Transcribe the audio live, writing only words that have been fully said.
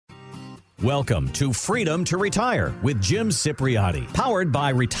Welcome to Freedom to Retire with Jim Cipriotti, powered by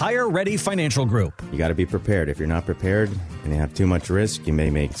Retire Ready Financial Group. You got to be prepared. If you're not prepared and you have too much risk, you may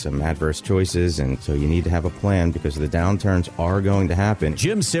make some adverse choices, and so you need to have a plan because the downturns are going to happen.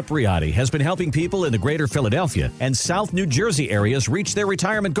 Jim Cipriotti has been helping people in the greater Philadelphia and South New Jersey areas reach their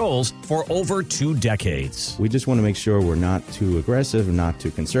retirement goals for over 2 decades. We just want to make sure we're not too aggressive and not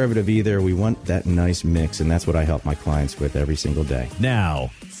too conservative either. We want that nice mix, and that's what I help my clients with every single day. Now,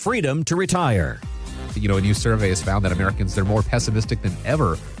 Freedom to Retire. You know, a new survey has found that Americans, they're more pessimistic than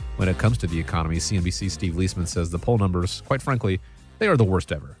ever when it comes to the economy. CNBC's Steve Leisman says the poll numbers, quite frankly, they are the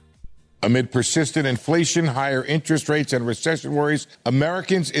worst ever. Amid persistent inflation, higher interest rates, and recession worries,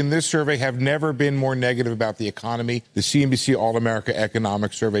 Americans in this survey have never been more negative about the economy. The CNBC All-America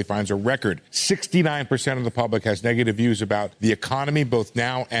Economic Survey finds a record 69% of the public has negative views about the economy, both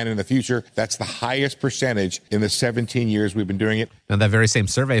now and in the future. That's the highest percentage in the 17 years we've been doing it. And that very same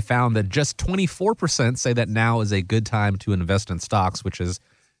survey found that just 24% say that now is a good time to invest in stocks, which is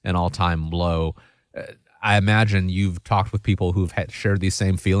an all-time low. I imagine you've talked with people who've shared these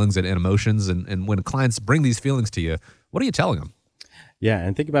same feelings and emotions. And when clients bring these feelings to you, what are you telling them? Yeah,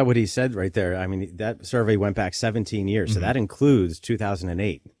 and think about what he said right there. I mean, that survey went back 17 years, so that includes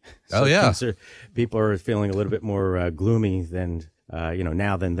 2008. So oh, yeah. People are feeling a little bit more gloomy than,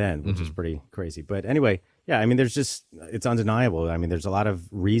 now than then, which is pretty crazy. But anyway, yeah, I mean, it's undeniable. I mean, there's a lot of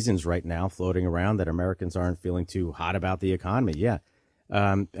reasons right now floating around that Americans aren't feeling too hot about the economy. Yeah.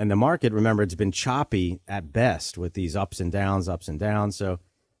 And the market, remember, it's been choppy at best with these ups and downs. So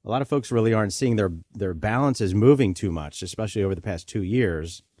a lot of folks really aren't seeing their balances moving too much, especially over the past 2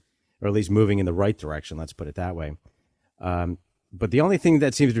 years, or at least moving in the right direction. Let's put it that way. But the only thing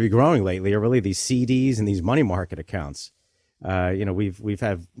that seems to be growing lately are really these CDs and these money market accounts. We've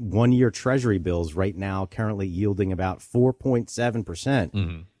had 1-year Treasury bills right now currently yielding about 4.7%.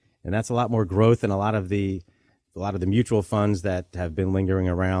 And that's a lot more growth than a lot of the mutual funds that have been lingering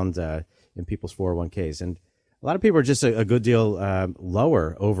around in people's 401ks. And a lot of people are just a good deal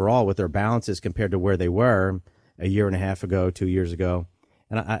lower overall with their balances compared to where they were a year and a half ago, 2 years ago.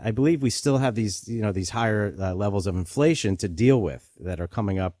 And I believe we still have these higher levels of inflation to deal with that are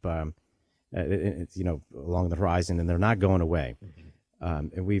coming up, along the horizon, and they're not going away.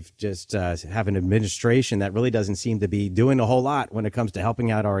 And we've just have an administration that really doesn't seem to be doing a whole lot when it comes to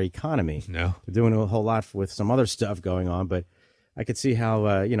helping out our economy. No. They're doing a whole lot with some other stuff going on, but I could see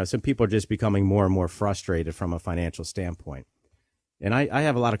how, some people are just becoming more and more frustrated from a financial standpoint. And I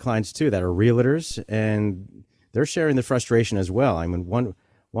have a lot of clients, too, that are realtors, and they're sharing the frustration as well. I mean,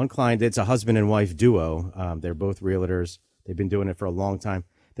 one client, it's a husband and wife duo. They're both realtors. They've been doing it for a long time.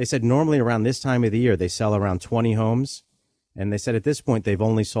 They said normally around this time of the year, they sell around 20 homes. And they said at this point, they've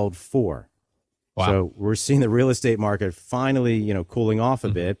only sold 4. Wow. So we're seeing the real estate market finally, cooling off a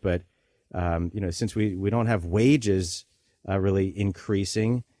bit. But, since we don't have wages really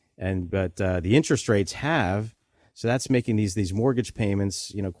increasing, but the interest rates have, so that's making these mortgage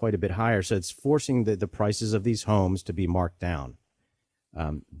payments, quite a bit higher. So it's forcing the prices of these homes to be marked down.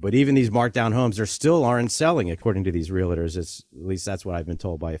 But even these marked down homes, there still aren't selling, according to these realtors. At least that's what I've been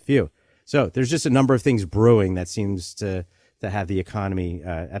told by a few. So there's just a number of things brewing that seems to have the economy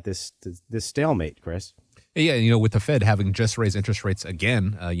at this stalemate, Chris. Yeah, with the Fed having just raised interest rates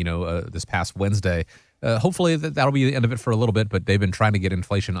again, this past Wednesday, hopefully that'll be the end of it for a little bit, but they've been trying to get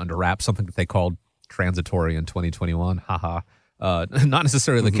inflation under wraps, something that they called transitory in 2021. Haha. Not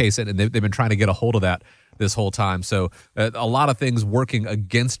necessarily the case, and they've been trying to get a hold of that this whole time. So a lot of things working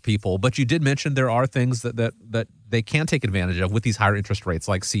against people, but you did mention there are things that they can take advantage of with these higher interest rates,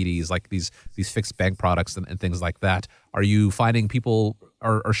 like CDs, like these fixed bank products and things like that. Are you finding people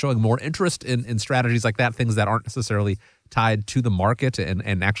are showing more interest in strategies like that, things that aren't necessarily tied to the market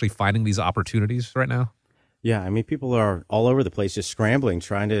and actually finding these opportunities right now? Yeah, I mean, people are all over the place just scrambling,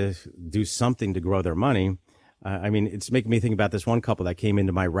 trying to do something to grow their money. It's making me think about this one couple that came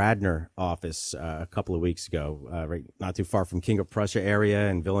into my Radnor office a couple of weeks ago, right not too far from King of Prussia area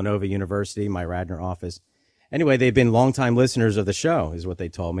and Villanova University, my Radnor office. Anyway, they've been longtime listeners of the show, is what they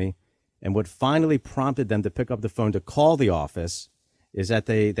told me. And what finally prompted them to pick up the phone to call the office is that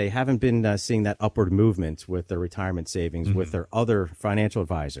they haven't been seeing that upward movement with their retirement savings with their other financial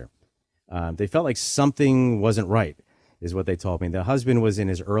advisor. They felt like something wasn't right, is what they told me. The husband was in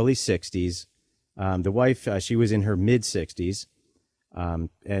his early 60s. The wife, she was in her mid-60s.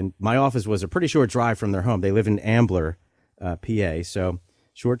 And my office was a pretty short drive from their home. They live in Ambler, PA, so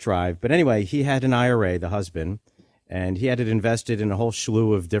short drive. But anyway, he had an IRA, the husband, and he had it invested in a whole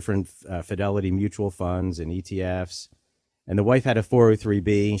slew of different Fidelity mutual funds and ETFs. And the wife had a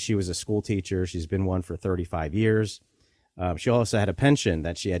 403B. She was a school teacher. She's been one for 35 years. She also had a pension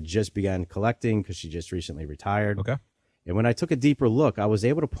that she had just begun collecting because she just recently retired. Okay. And when I took a deeper look, I was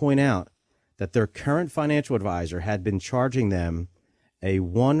able to point out that their current financial advisor had been charging them a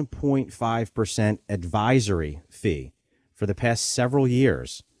 1.5% advisory fee for the past several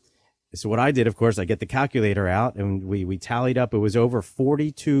years. So what I did, of course, I get the calculator out and we tallied up. It was over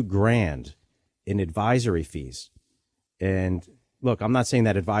 $42,000 in advisory fees. And look, I'm not saying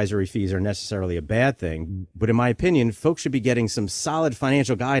that advisory fees are necessarily a bad thing, but in my opinion, folks should be getting some solid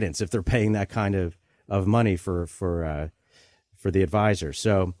financial guidance if they're paying that kind of money for the advisor.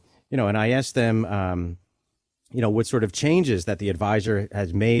 So, and I asked them, what sort of changes that the advisor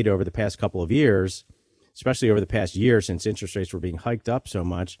has made over the past couple of years, especially over the past year since interest rates were being hiked up so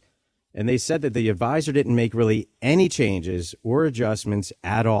much. And they said that the advisor didn't make really any changes or adjustments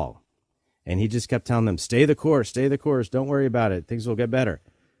at all. And he just kept telling them, stay the course, don't worry about it, things will get better.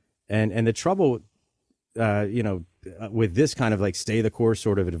 And the trouble, with this kind of like stay the course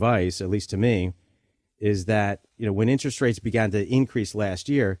sort of advice, at least to me, is that, when interest rates began to increase last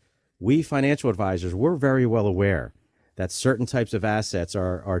year, we financial advisors were very well aware that certain types of assets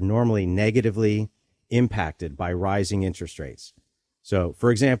are normally negatively impacted by rising interest rates. So, for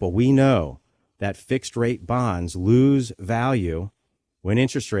example, we know that fixed rate bonds lose value when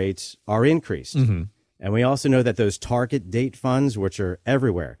interest rates are increased. Mm-hmm. And we also know that those target date funds, which are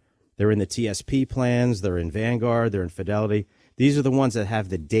everywhere, they're in the TSP plans, they're in Vanguard, they're in Fidelity. These are the ones that have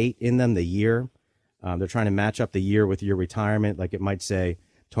the date in them, the year. They're trying to match up the year with your retirement. Like it might say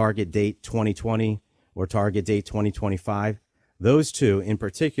target date 2020 or target date 2025. Those two in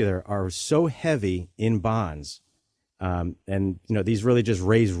particular are so heavy in bonds. And these really just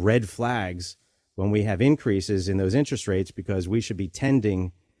raise red flags when we have increases in those interest rates, because we should be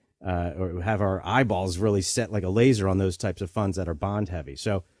tending or have our eyeballs really set like a laser on those types of funds that are bond heavy.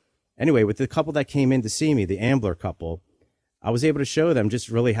 So anyway, with the couple that came in to see me, the Ambler couple, I was able to show them just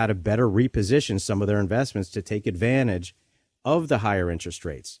really how to better reposition some of their investments to take advantage of the higher interest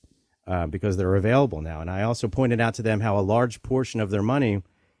rates because they're available now. And I also pointed out to them how a large portion of their money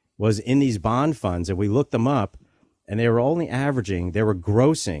was in these bond funds, and we looked them up, and they were only they were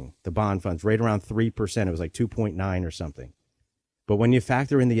grossing the bond funds right around 3%. It was like 2.9 or something. But when you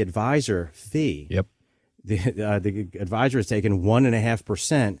factor in the advisor fee, yep, the advisor is taking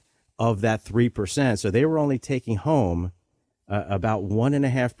 1.5% of that 3%. So they were only taking home about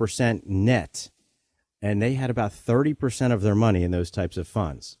 1.5% net, and they had about 30% of their money in those types of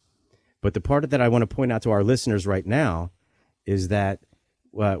funds. But the part that I want to point out to our listeners right now is that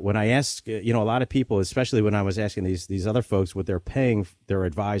when I ask, a lot of people, especially when I was asking these other folks what they're paying their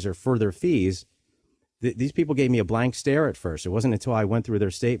advisor for their fees, these people gave me a blank stare at first. It wasn't until I went through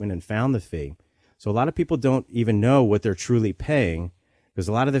their statement and found the fee. So a lot of people don't even know what they're truly paying, because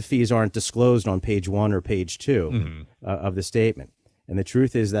a lot of the fees aren't disclosed on page 1 or page 2 of the statement. And the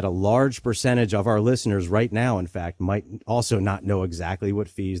truth is that a large percentage of our listeners right now, in fact, might also not know exactly what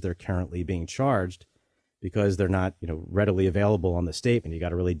fees they're currently being charged, because they're not, readily available on the statement. You got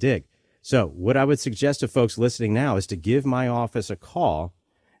to really dig. So what I would suggest to folks listening now is to give my office a call.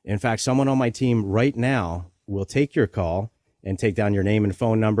 In fact, someone on my team right now will take your call and take down your name and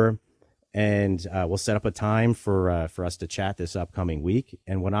phone number, and we'll set up a time for us to chat this upcoming week.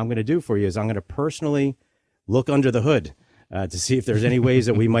 And what I'm going to do for you is I'm going to personally look under the hood to see if there's any ways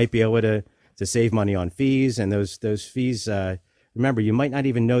that we might be able to save money on fees. And those fees, remember, you might not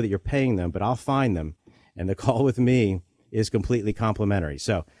even know that you're paying them, but I'll find them. And the call with me is completely complimentary.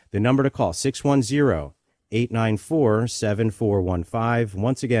 So the number to call, 610-894-7415.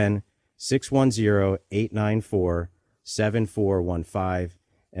 Once again, 610-894-7415.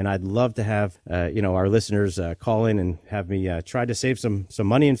 And I'd love to have, our listeners call in and have me try to save some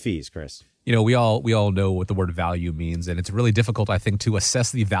money in fees, Chris. We all know what the word value means, and it's really difficult, I think, to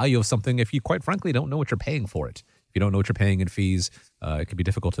assess the value of something if you, quite frankly, don't know what you're paying for it. If you don't know what you're paying in fees, it can be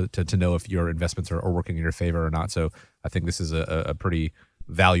difficult to know if your investments are working in your favor or not. So I think this is a pretty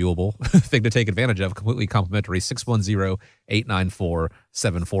valuable thing to take advantage of. Completely complimentary.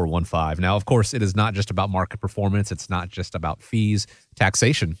 610-894-7415. Now, of course, it is not just about market performance. It's not just about fees.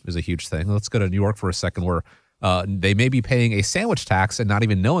 Taxation is a huge thing. Let's go to New York for a second, where they may be paying a sandwich tax and not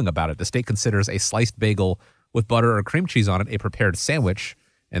even knowing about it. The state considers a sliced bagel with butter or cream cheese on it a prepared sandwich,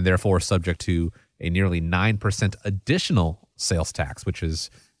 and therefore subject to a nearly 9% additional sales tax, which is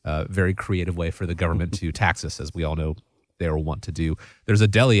a very creative way for the government to tax us, as we all know they are wont to do. There's a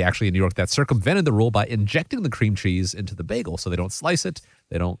deli actually in New York that circumvented the rule by injecting the cream cheese into the bagel, so they don't slice it,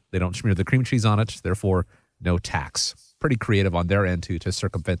 they don't smear the cream cheese on it, therefore no tax. Pretty creative on their end to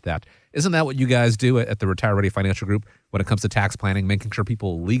circumvent that. Isn't that what you guys do at the Retire Ready Financial Group when it comes to tax planning, making sure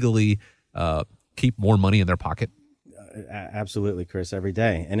people legally keep more money in their pocket? Absolutely, Chris, every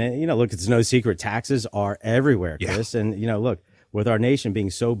day. And, look, it's no secret. Taxes are everywhere, Chris. Yeah. And, look, with our nation being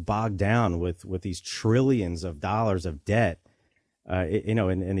so bogged down with these trillions of dollars of debt,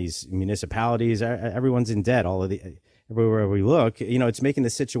 in these municipalities, everyone's in debt. Everywhere we look, it's making the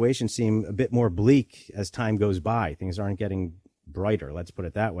situation seem a bit more bleak as time goes by. Things aren't getting brighter, let's put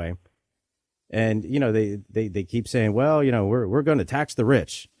it that way. And, they keep saying, well, we're going to tax the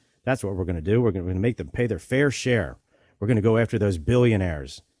rich. That's what we're going to do. We're going to make them pay their fair share. We're going to go after those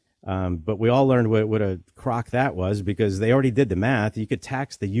billionaires. But we all learned what a crock that was, because they already did the math. You could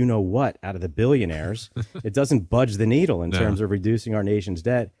tax the you-know-what out of the billionaires. It doesn't budge the needle in terms of reducing our nation's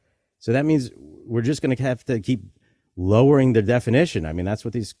debt. So that means we're just going to have to keep lowering the definition. I mean, that's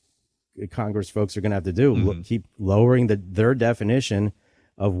what these Congress folks are going to have to do. Keep lowering their definition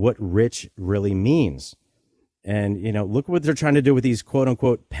of what rich really means. And, look what they're trying to do with these quote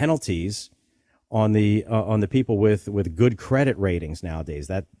unquote penalties on the people with good credit ratings nowadays.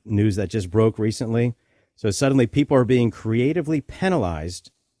 That news that just broke recently. So suddenly people are being creatively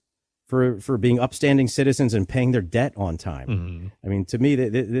penalized for being upstanding citizens and paying their debt on time. I mean, to me,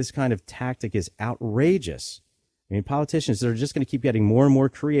 this kind of tactic is outrageous. I mean, politicians, they're just going to keep getting more and more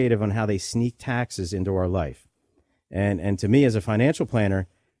creative on how they sneak taxes into our life. And to me, as a financial planner,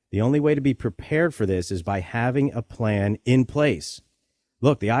 the only way to be prepared for this is by having a plan in place.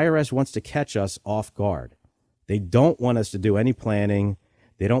 Look, the IRS wants to catch us off guard. They don't want us to do any planning.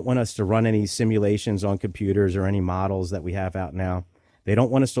 They don't want us to run any simulations on computers or any models that we have out now. They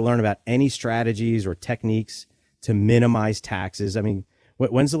don't want us to learn about any strategies or techniques to minimize taxes. I mean,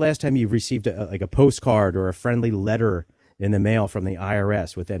 when's the last time you received a postcard or a friendly letter in the mail from the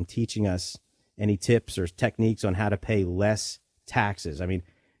IRS with them teaching us any tips or techniques on how to pay less taxes? I mean,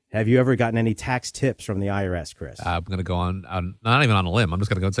 have you ever gotten any tax tips from the IRS, Chris? I'm going to go on, not even on a limb. I'm just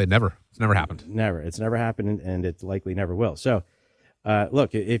going to go and say never. It's never happened. Never. It's never happened, and it likely never will. So,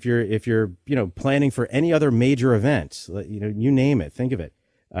 look, if you're planning for any other major event, you name it, think of it.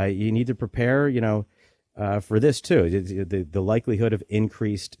 You need to prepare, for this too, the likelihood of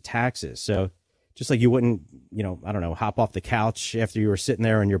increased taxes. So, just like you wouldn't, hop off the couch after you were sitting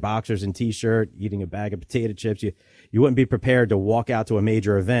there in your boxers and T-shirt eating a bag of potato chips, you wouldn't be prepared to walk out to a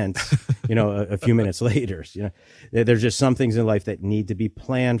major event, a few minutes later. There's just some things in life that need to be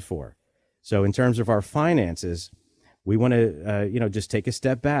planned for. So in terms of our finances, we want to, just take a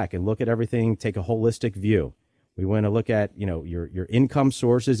step back and look at everything, take a holistic view. We want to look at, your income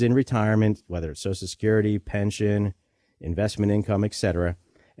sources in retirement, whether it's Social Security, pension, investment income, et cetera.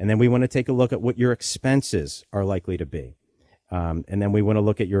 And then we want to take a look at what your expenses are likely to be. And then we want to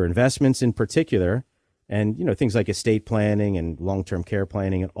look at your investments in particular, and, things like estate planning and long-term care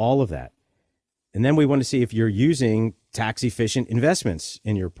planning and all of that. And then we want to see if you're using tax-efficient investments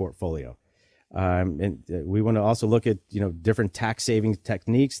in your portfolio. And we want to also look at, different tax saving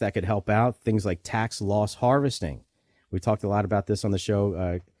techniques that could help out, things like tax loss harvesting. We talked a lot about this on the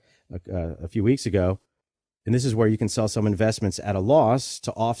show a few weeks ago. And this is where you can sell some investments at a loss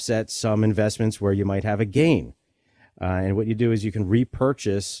to offset some investments where you might have a gain. And what you do is you can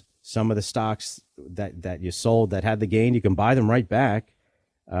repurchase some of the stocks that you sold that had the gain. You can buy them right back.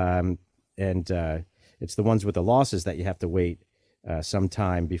 And it's the ones with the losses that you have to wait some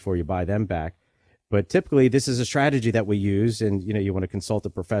time before you buy them back. But typically, this is a strategy that we use. And, you want to consult a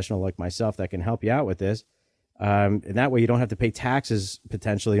professional like myself that can help you out with this. And that way you don't have to pay taxes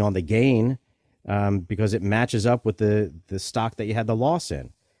potentially on the gain, because it matches up with the stock that you had the loss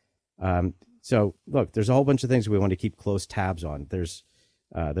in. So look, there's a whole bunch of things we want to keep close tabs on. There's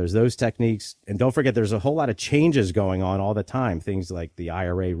those techniques, and don't forget, there's a whole lot of changes going on all the time. Things like the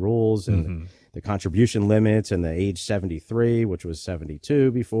IRA rules and the contribution limits and the age 73, which was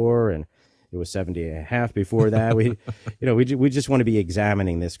 72 before, and it was 70 and a half before that. We just want to be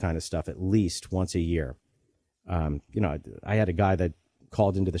examining this kind of stuff at least once a year. I had a guy that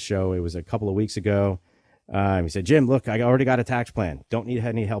called into the show. It was a couple of weeks ago. He said, Jim, look, I already got a tax plan. Don't need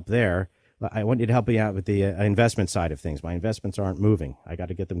any help there. I want you to help me out with the investment side of things. My investments aren't moving. I got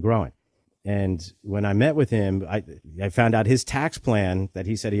to get them growing. And when I met with him, I found out his tax plan that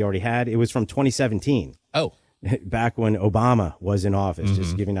he said he already had, it was from 2017. Oh. Back when Obama was in office,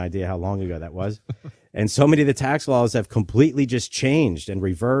 just to give you an idea how long ago that was. And so many of the tax laws have completely just changed and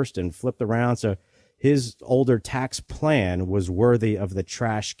reversed and flipped around. So his older tax plan was worthy of the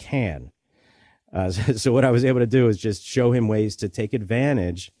trash can. So what I was able to do is just show him ways to take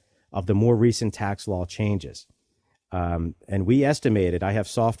advantage of the more recent tax law changes. And we estimated, I have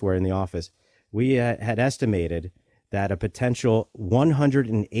software in the office, we had estimated that a potential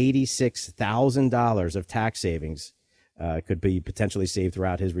 $186,000 of tax savings could be potentially saved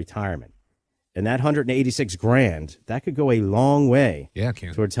throughout his retirement. And that 186 grand, that could go a long way Yeah, it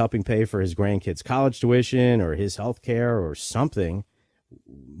can. towards helping pay for his grandkids' college tuition or his health care or something,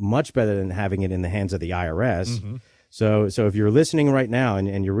 much better than having it in the hands of the IRS. Mm-hmm. So if you're listening right now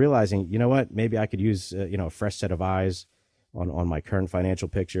and you're realizing, you know what, maybe I could use a fresh set of eyes on my current financial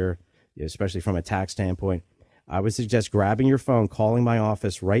picture, especially from a tax standpoint, I would suggest grabbing your phone, calling my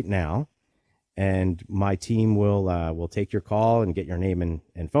office right now, and my team will take your call and get your name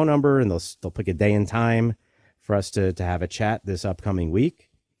and phone number, and they'll pick a day and time for us to have a chat this upcoming week.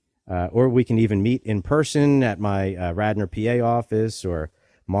 Or we can even meet in person at my Radnor, PA office or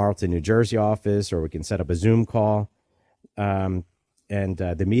Marlton, New Jersey office, or we can set up a Zoom call. And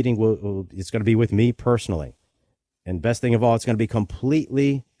the meeting it's going to be with me personally. And best thing of all, it's going to be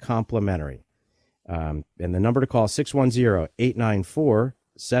completely complimentary. And the number to call,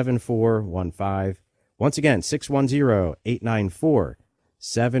 610-894-7415. Once again,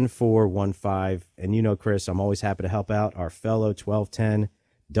 610-894-7415. And Chris, I'm always happy to help out our fellow 1210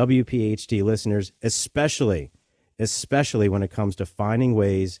 WPHT listeners, especially when it comes to finding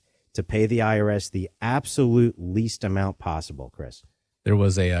ways to pay the IRS the absolute least amount possible, Chris. There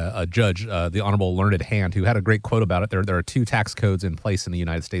was a judge, the Honorable Learned Hand, who had a great quote about it. There are two tax codes in place in the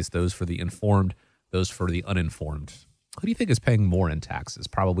United States, those for the informed, those for the uninformed. Who do you think is paying more in taxes?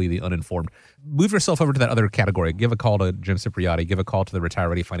 Probably the uninformed. Move yourself over to that other category. Give a call to Jim Cipriotti. Give a call to the Retire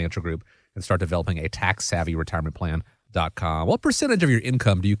Ready Financial Group and start developing a tax-savvy retirement plan.com. What percentage of your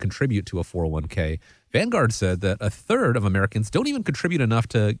income do you contribute to a 401k? Vanguard said that a third of Americans don't even contribute enough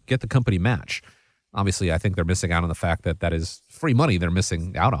to get the company match. Obviously, I think they're missing out on the fact that is free money they're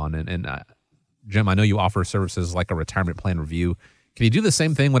missing out on. And Jim, I know you offer services like a retirement plan review. Can you do the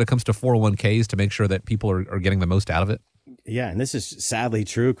same thing when it comes to 401ks to make sure that people are getting the most out of it? Yeah, and this is sadly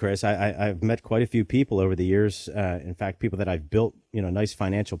true, Chris. I've met quite a few people over the years. In fact, people that I've built, nice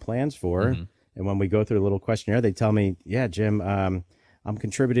financial plans for. Mm-hmm. And when we go through a little questionnaire, they tell me, yeah, Jim, I'm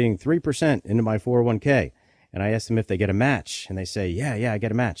contributing 3% into my 401k. And I ask them if they get a match. And they say, yeah, I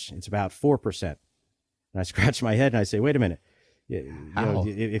get a match. It's about 4%. And I scratch my head and I say, wait a minute.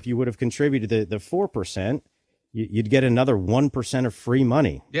 If you would have contributed the 4%, you'd get another 1% of free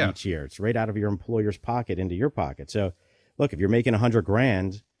money each year. It's right out of your employer's pocket into your pocket. So look, if you're making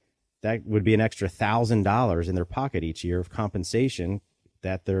 $100,000, that would be an extra $1,000 in their pocket each year of compensation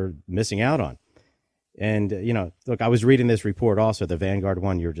that they're missing out on. And, look, I was reading this report also, the Vanguard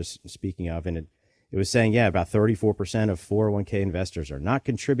one you're just speaking of, and it was saying, about 34% of 401k investors are not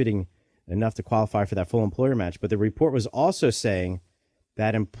contributing enough to qualify for that full employer match. But the report was also saying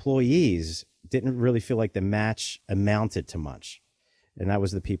that employees didn't really feel like the match amounted to much. And that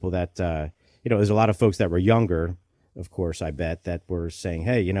was the people that, there's a lot of folks that were younger, of course, I bet, that were saying,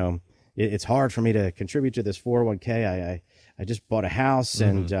 hey, it's hard for me to contribute to this 401k. I just bought a house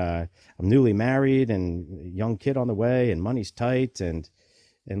and I'm newly married and a young kid on the way and money's tight. And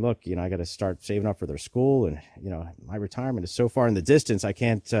look, I got to start saving up for their school. And, my retirement is so far in the distance, I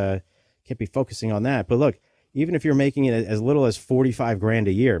can't be focusing on that. But look, even if you're making it as little as $45,000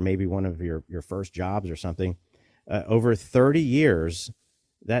 a year, maybe one of your first jobs or something, over 30 years,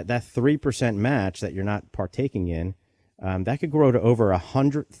 that 3% match that you're not partaking in, that could grow to over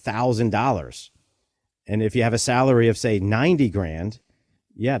 $100,000. And if you have a salary of, say, $90,000,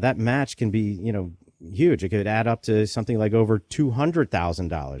 that match can be, huge. It could add up to something like over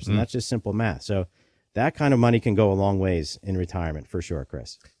 $200,000. And that's just simple math. So that kind of money can go a long ways in retirement for sure,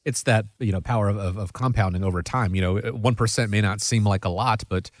 Chris. It's that, power of compounding over time. 1% may not seem like a lot,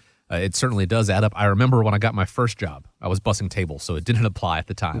 but it certainly does add up. I remember when I got my first job, I was bussing tables, so it didn't apply at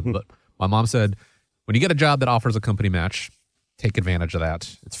the time. But my mom said, when you get a job that offers a company match, take advantage of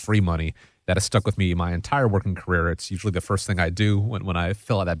that. It's free money. That has stuck with me my entire working career. It's usually the first thing I do when I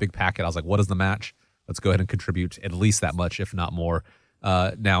fill out that big packet. I was like, what is the match? Let's go ahead and contribute at least that much, if not more.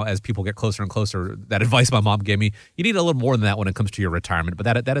 Now, as people get closer and closer, that advice my mom gave me, you need a little more than that when it comes to your retirement.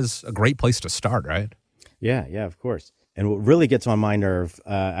 But that is a great place to start, right? Yeah, of course. And what really gets on my nerve,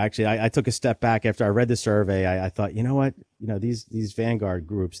 actually, I took a step back after I read the survey. I thought, you know what? These Vanguard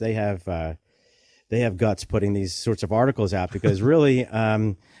groups, they have guts putting these sorts of articles out because really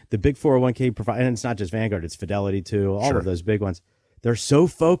the big 401k provider, and it's not just Vanguard, it's Fidelity too, all of those big ones. They're so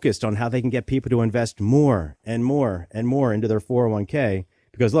focused on how they can get people to invest more and more and more into their 401k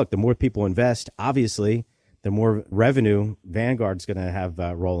because, look, the more people invest, obviously, the more revenue Vanguard's going to have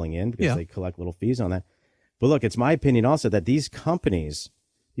rolling in because they collect little fees on that. But look, it's my opinion also that these companies,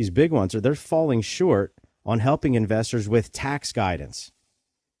 these big ones, they're falling short on helping investors with tax guidance.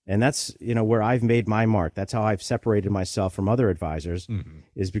 And that's, where I've made my mark. That's how I've separated myself from other advisors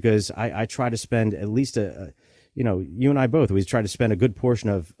is because I try to spend at least you and I both, we try to spend a good portion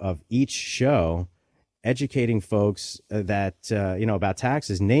of each show educating folks that, about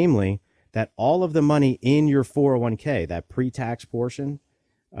taxes, namely that all of the money in your 401k, that pre-tax portion,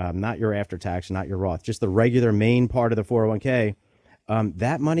 not your after tax, not your Roth, just the regular main part of the 401k,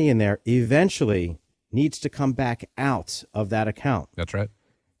 that money in there eventually needs to come back out of that account. That's right.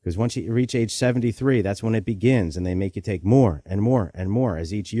 Because once you reach age 73, that's when it begins, and they make you take more and more and more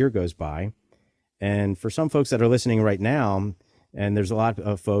as each year goes by. And for some folks that are listening right now, and there's a lot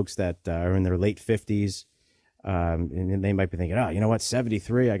of folks that are in their late 50s, and they might be thinking, oh, you know what,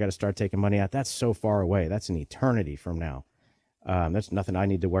 73, I got to start taking money out. That's so far away. That's an eternity from now. That's nothing I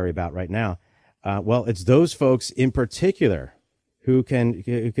need to worry about right now. Well, it's those folks in particular who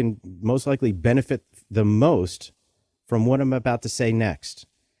can most likely benefit the most from what I'm about to say next.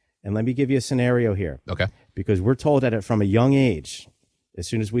 And let me give you a scenario here. Okay. Because we're told that from a young age, as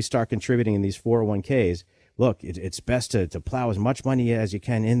soon as we start contributing in these 401ks, look, it's best to plow as much money as you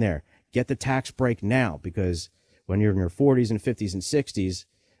can in there. Get the tax break now, because when you're in your 40s and 50s and 60s,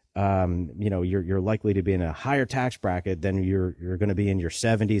 you're likely to be in a higher tax bracket than you're going to be in your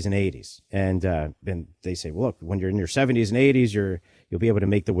 70s and 80s. And they say, well, look, when you're in your 70s and 80s, you'll be able to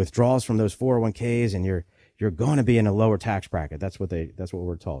make the withdrawals from those 401ks, and you're going to be in a lower tax bracket. That's what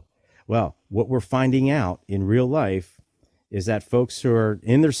we're told. Well, what we're finding out in real life is that folks who are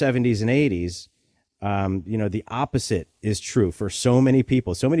in their 70s and 80s, the opposite is true for so many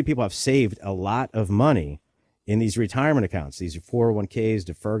people. So many people have saved a lot of money in these retirement accounts, these 401ks,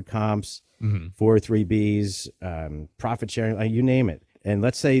 deferred comps, 403bs, profit sharing, you name it. And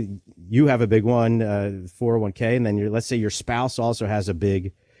let's say you have a big one, 401k, and then let's say your spouse also has a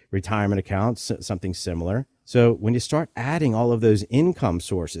big retirement account, something similar. So when you start adding all of those income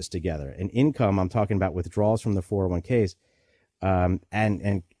sources together, and income, I'm talking about withdrawals from the 401ks,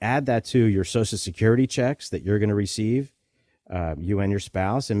 and add that to your Social Security checks that you're going to receive, you and your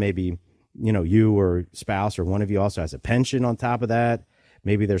spouse, and maybe, you or spouse or one of you also has a pension on top of that.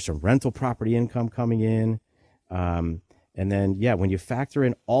 Maybe there's some rental property income coming in. And then, when you factor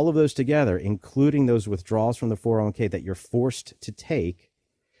in all of those together, including those withdrawals from the 401k that you're forced to take,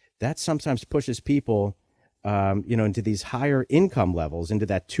 that sometimes pushes people into these higher income levels, into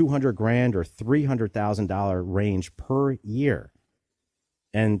that $200,000 or $300,000 range per year.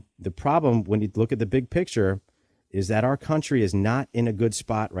 And the problem, when you look at the big picture, is that our country is not in a good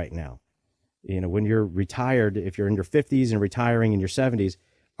spot right now. When you're retired, if you're in your 50s and retiring in your 70s,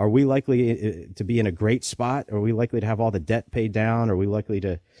 are we likely to be in a great spot? Are we likely to have all the debt paid down? Are we likely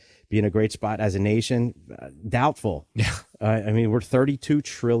to be in a great spot as a nation? Doubtful. Yeah. We're $32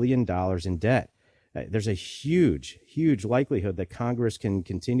 trillion in debt. There's a huge, huge likelihood that Congress can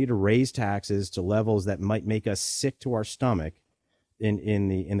continue to raise taxes to levels that might make us sick to our stomach in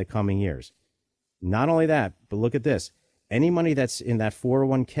the coming years. Not only that, but look at this. Any money that's in that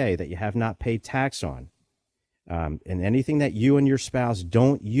 401k that you have not paid tax on, and anything that you and your spouse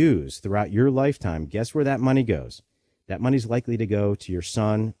don't use throughout your lifetime, guess where that money goes? That money's likely to go to your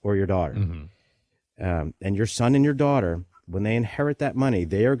son or your daughter. And your son and your daughter, when they inherit that money,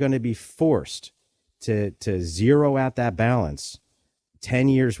 they are going to be forced to zero out that balance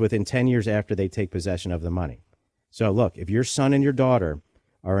within 10 years after they take possession of the money. So look, if your son and your daughter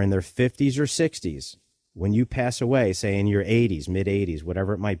are in their 50s or 60s, when you pass away, say in your 80s, mid 80s,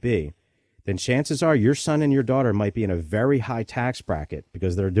 whatever it might be, then chances are your son and your daughter might be in a very high tax bracket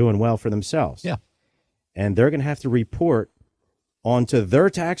because they're doing well for themselves. Yeah. And they're going to have to report onto their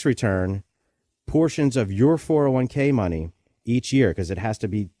tax return portions of your 401k money each year, because it has to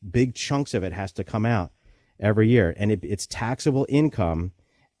be, big chunks of it has to come out every year. And it's taxable income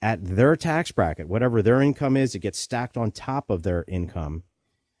at their tax bracket. Whatever their income is, it gets stacked on top of their income.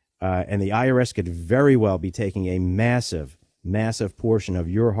 And the IRS could very well be taking a massive, massive portion of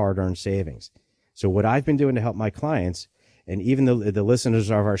your hard-earned savings. So what I've been doing to help my clients, and even the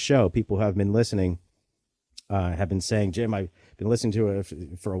listeners of our show, people who have been listening, have been saying, Jim, I've been listening to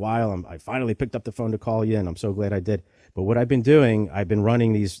it for a while. I finally picked up the phone to call you, and I'm so glad I did. But what I've been doing, I've been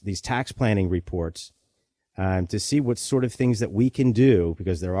running these tax planning reports to see what sort of things that we can do,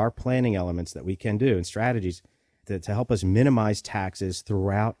 because there are planning elements that we can do and strategies to help us minimize taxes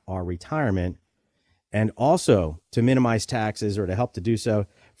throughout our retirement, and also to minimize taxes, or to help to do so,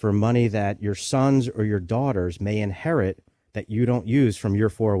 for money that your sons or your daughters may inherit that you don't use from your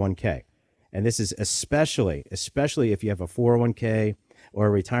 401k. And this is especially if you have a 401k or a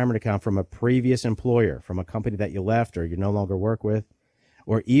retirement account from a previous employer, from a company that you left or you no longer work with,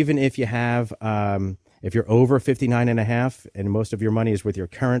 or even if you have, if you're over 59 and a half and most of your money is with your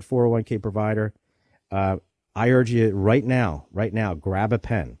current 401k provider, I urge you right now, grab a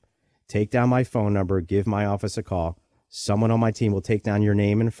pen, take down my phone number, give my office a call. Someone on my team will take down your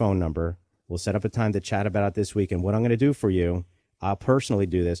name and phone number. We'll set up a time to chat about it this week. And what I'm going to do for you, I'll personally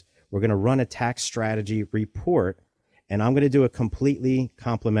do this. We're going to run a tax strategy report, and I'm going to do it completely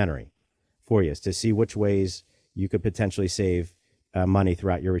complimentary for you to see which ways you could potentially save money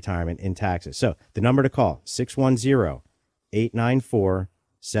throughout your retirement in taxes. So the number to call,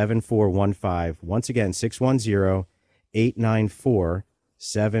 610-894-7415. Once again,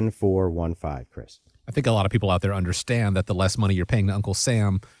 610-894-7415, Chris. I think a lot of people out there understand that the less money you're paying to Uncle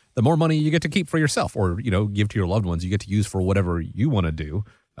Sam, the more money you get to keep for yourself or, give to your loved ones. You get to use for whatever you want to do.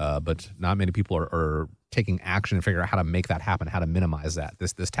 But not many people are taking action and figure out how to make that happen, how to minimize that.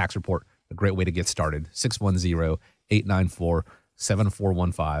 This tax report, a great way to get started,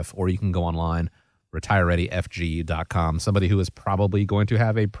 610-894-7415, or you can go online, retirereadyfg.com. Somebody who is probably going to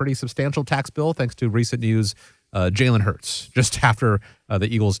have a pretty substantial tax bill thanks to recent news, Jalen Hurts, just after the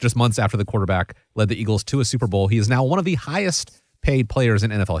Eagles, just months after the quarterback led the Eagles to a Super Bowl. He is now one of the highest paid players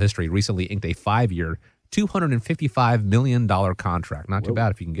in NFL history, recently inked a 5-year, $255 million contract. Not too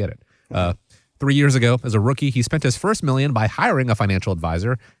bad if you can get it. 3 years ago, as a rookie, he spent his first $1 million by hiring a financial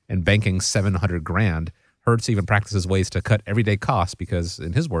advisor and banking $700,000. Hurts even practices ways to cut everyday costs because,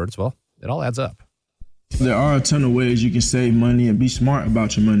 in his words, well, it all adds up. There are a ton of ways you can save money and be smart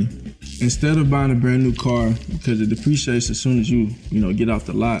about your money. Instead of buying a brand new car because it depreciates as soon as you get off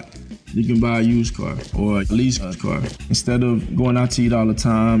the lot, you can buy a used car or a lease car. Instead of going out to eat all the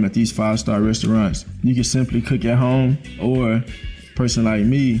time at these 5-star restaurants, you can simply cook at home. Or a person like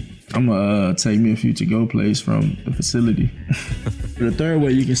me, I'm gonna take me a few to-go plates from the facility. The third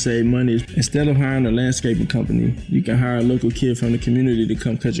way you can save money is instead of hiring a landscaping company, you can hire a local kid from the community to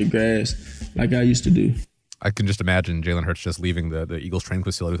come cut your grass like I used to do. I can just imagine Jalen Hurts just leaving the Eagles training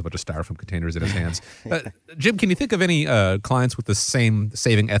facility with a bunch of styrofoam containers in his hands. Jim, can you think of any clients with the same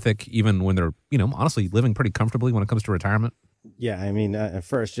saving ethic, even when they're, honestly living pretty comfortably when it comes to retirement? Yeah, I mean,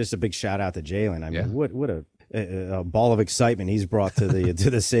 first, just a big shout out to Jalen. I mean, what a ball of excitement he's brought to the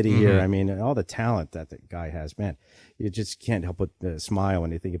to the city here. I mean, all the talent that the guy has, man, you just can't help but smile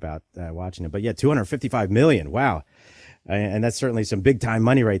when you think about watching it. But yeah, $255 million, wow. And that's certainly some big time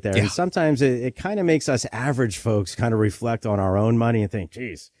money right there. Yeah. And sometimes it kind of makes us average folks kind of reflect on our own money and think,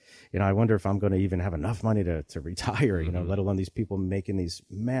 geez, I wonder if I'm going to even have enough money to retire, let alone these people making these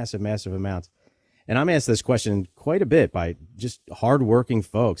massive amounts. And I'm asked this question quite a bit by just hardworking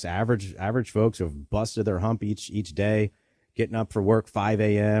folks, average folks who have busted their hump each day, getting up for work 5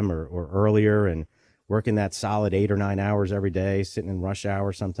 a.m. or earlier and working that solid 8 or 9 hours every day, sitting in rush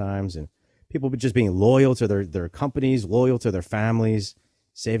hour sometimes, and people just being loyal to their companies, loyal to their families,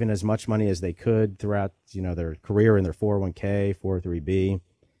 saving as much money as they could throughout their career in their 401k, 403b,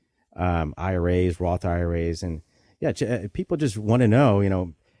 IRAs, Roth IRAs, and people just want to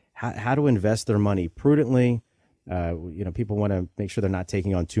know how to invest their money prudently. People want to make sure they're not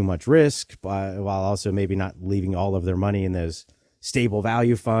taking on too much risk, while also maybe not leaving all of their money in those stable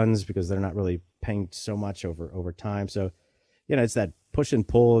value funds because they're not really paying so much over time. So, it's that push and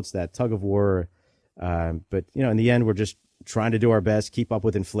pull, it's that tug of war. But in the end, we're just trying to do our best, keep up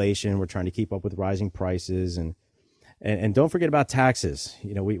with inflation. We're trying to keep up with rising prices, and don't forget about taxes.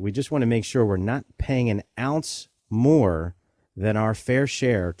 We just want to make sure we're not paying an ounce more than our fair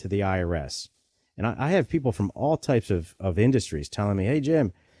share to the IRS. And I have people from all types of industries telling me, hey,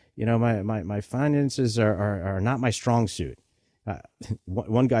 Jim, my finances are not my strong suit.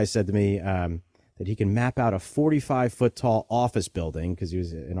 One guy said to me that he can map out a 45-foot tall office building because he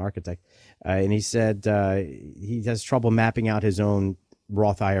was an architect. And he said he has trouble mapping out his own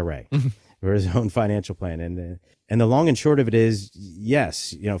Roth IRA or his own financial plan. And the long and short of it is,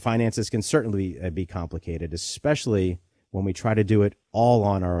 yes, finances can certainly be complicated, especially when we try to do it all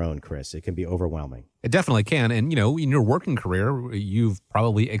on our own, Chris. It can be overwhelming. It definitely can. And, in your working career, you've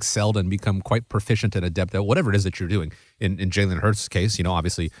probably excelled and become quite proficient and adept at whatever it is that you're doing. In Jalen Hurts' case,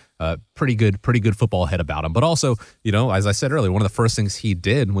 obviously pretty good football head about him. But also, as I said earlier, one of the first things he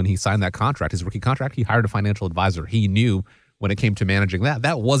did when he signed that contract, his rookie contract, he hired a financial advisor. He knew when it came to managing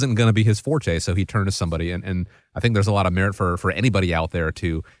that wasn't going to be his forte. So he turned to somebody. And I think there's a lot of merit for anybody out there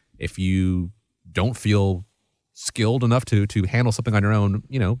to, if you don't feel skilled enough to handle something on your own,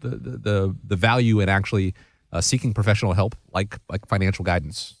 the value in actually seeking professional help, like financial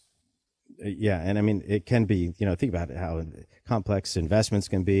guidance. Yeah, and I mean, it can be, think about how complex investments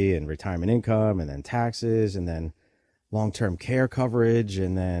can be, and retirement income, and then taxes, and then long-term care coverage,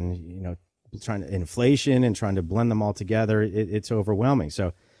 and then trying to inflation and trying to blend them all together. It's overwhelming.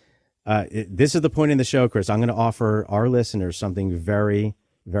 So this is the point in the show, Chris. I'm going to offer our listeners something very,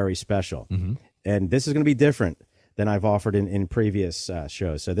 very special. And this is going to be different than I've offered in previous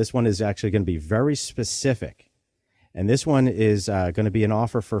shows. So this one is actually going to be very specific. And this one is going to be an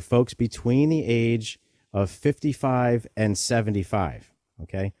offer for folks between the age of 55 and 75.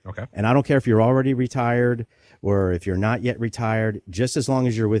 Okay. And I don't care if you're already retired or if you're not yet retired, just as long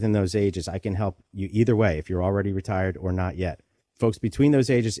as you're within those ages, I can help you either way, if you're already retired or not yet. Folks between those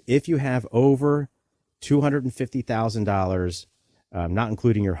ages, if you have over $250,000, not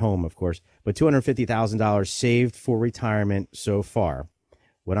including your home, of course, but $250,000 saved for retirement so far,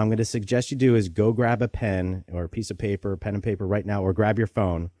 what I'm going to suggest you do is go grab a pen or a piece of paper, pen and paper right now, or grab your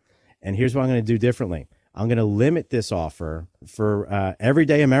phone. And here's what I'm going to do differently. I'm going to limit this offer for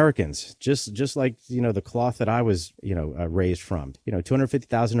everyday Americans, just like, the cloth that I was, raised from,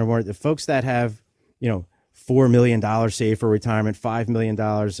 $250,000 or more. The folks that have, $4 million saved for retirement, $5 million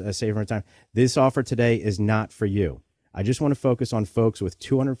saved for retirement. This offer today is not for you. I just want to focus on folks with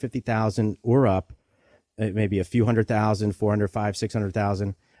 $250,000 or up, maybe a few $100,000, $400,000, $500,000,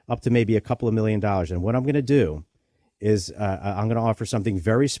 $600,000, up to maybe a couple of $1 million. And what I'm going to do is I'm going to offer something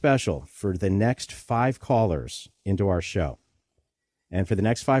very special for the next 5 callers into our show. And for the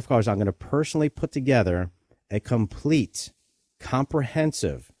next 5 callers, I'm going to personally put together a complete,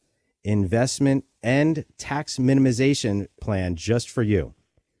 comprehensive investment and tax minimization plan just for you.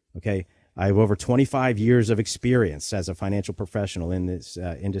 Okay. I have over 25 years of experience as a financial professional in this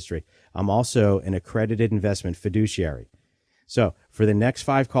industry. I'm also an accredited investment fiduciary. So for the next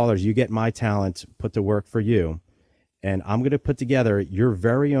 5 callers, you get my talent put to work for you. And I'm going to put together your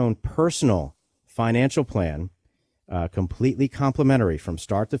very own personal financial plan, completely complimentary from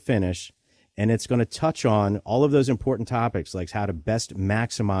start to finish. And it's going to touch on all of those important topics, like how to best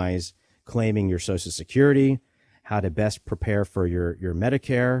maximize claiming your Social Security, how to best prepare for your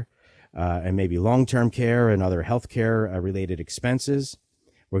Medicare, and maybe long-term care and other healthcare related expenses.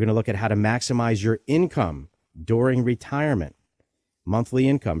 We're going to look at how to maximize your income during retirement, monthly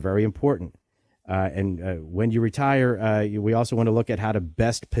income, very important. And when you retire, we also want to look at how to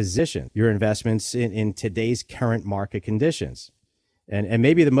best position your investments in today's current market conditions. And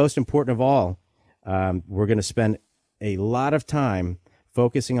maybe the most important of all, we're going to spend a lot of time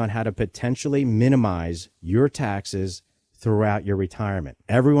focusing on how to potentially minimize your taxes throughout your retirement.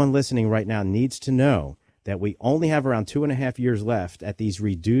 Everyone listening right now needs to know that we only have around 2.5 years left at these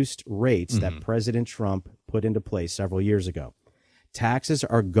reduced rates that President Trump put into place several years ago. Taxes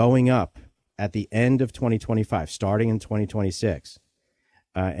are going up at the end of 2025, starting in 2026.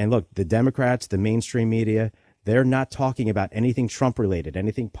 And look, the Democrats, the mainstream media, they're not talking about anything Trump related,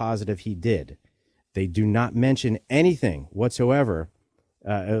 anything positive he did. They do not mention anything whatsoever,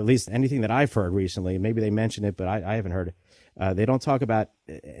 at least anything that I've heard recently. Maybe they mention it, but I haven't heard it. They don't talk about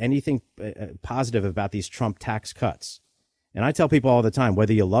anything positive about these Trump tax cuts. And I tell people all the time,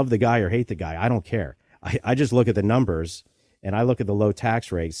 whether you love the guy or hate the guy, I don't care. I just look at the numbers and I look at the low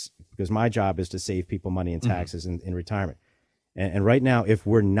tax rates because my job is to save people money in taxes in retirement. And right now, if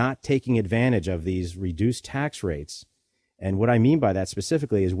we're not taking advantage of these reduced tax rates, and what I mean by that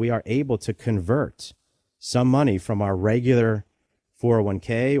specifically is we are able to convert some money from our regular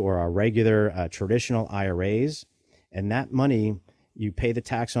 401k or our regular traditional IRAs, and that money, you pay the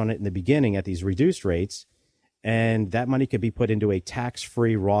tax on it in the beginning at these reduced rates, and that money could be put into a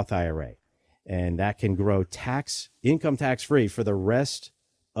tax-free Roth IRA. And that can grow income tax-free for the rest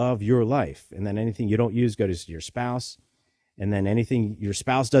of your life. And then anything you don't use goes to your spouse. And then anything your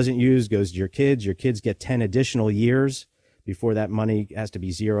spouse doesn't use goes to your kids. Your kids get 10 additional years before that money has to be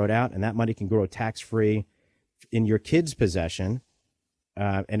zeroed out. And that money can grow tax-free in your kids' possession.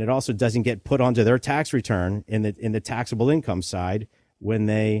 And it also doesn't get put onto their tax return in the taxable income side when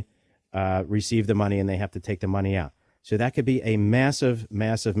they receive the money and they have to take the money out. So that could be a massive,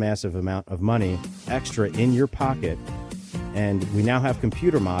 massive, massive amount of money extra in your pocket. And we now have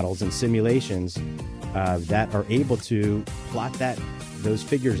computer models and simulations that are able to plot those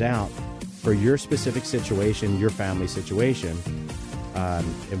figures out for your specific situation, your family situation.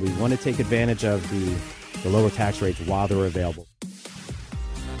 And we want to take advantage of the lower tax rates while they're available.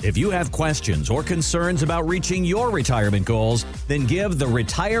 If you have questions or concerns about reaching your retirement goals, then give the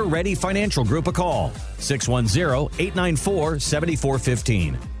Retire Ready Financial Group a call,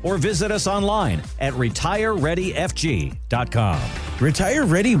 610-894-7415, or visit us online at retirereadyfg.com. Retire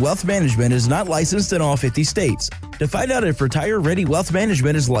Ready Wealth Management is not licensed in all 50 states. To find out if Retire Ready Wealth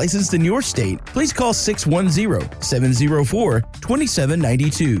Management is licensed in your state, please call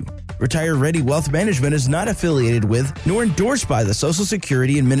 610-704-2792. Retire Ready Wealth Management is not affiliated with nor endorsed by the Social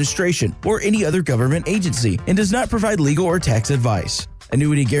Security Administration or any other government agency and does not provide legal or tax advice.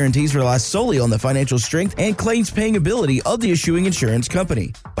 Annuity guarantees rely solely on the financial strength and claims-paying ability of the issuing insurance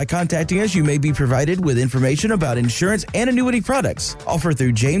company. By contacting us, you may be provided with information about insurance and annuity products offered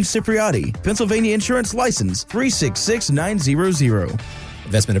through James Cipriotti, Pennsylvania Insurance License 366900.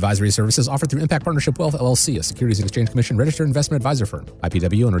 Investment advisory services offered through Impact Partnership Wealth, LLC, a Securities and Exchange Commission registered investment advisor firm.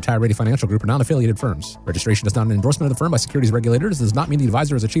 IPW and Retire Ready Financial Group are non-affiliated firms. Registration is not an endorsement of the firm by securities regulators and does not mean the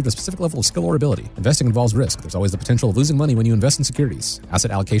advisor has achieved a specific level of skill or ability. Investing involves risk. There's always the potential of losing money when you invest in securities.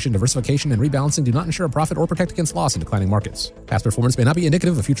 Asset allocation, diversification, and rebalancing do not ensure a profit or protect against loss in declining markets. Past performance may not be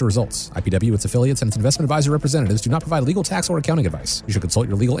indicative of future results. IPW, its affiliates, and its investment advisor representatives do not provide legal, tax, or accounting advice. You should consult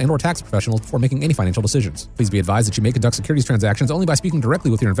your legal and or tax professional before making any financial decisions. Please be advised that you may conduct securities transactions only by speaking directly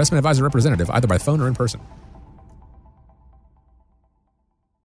with your investment advisor representative, either by phone or in person.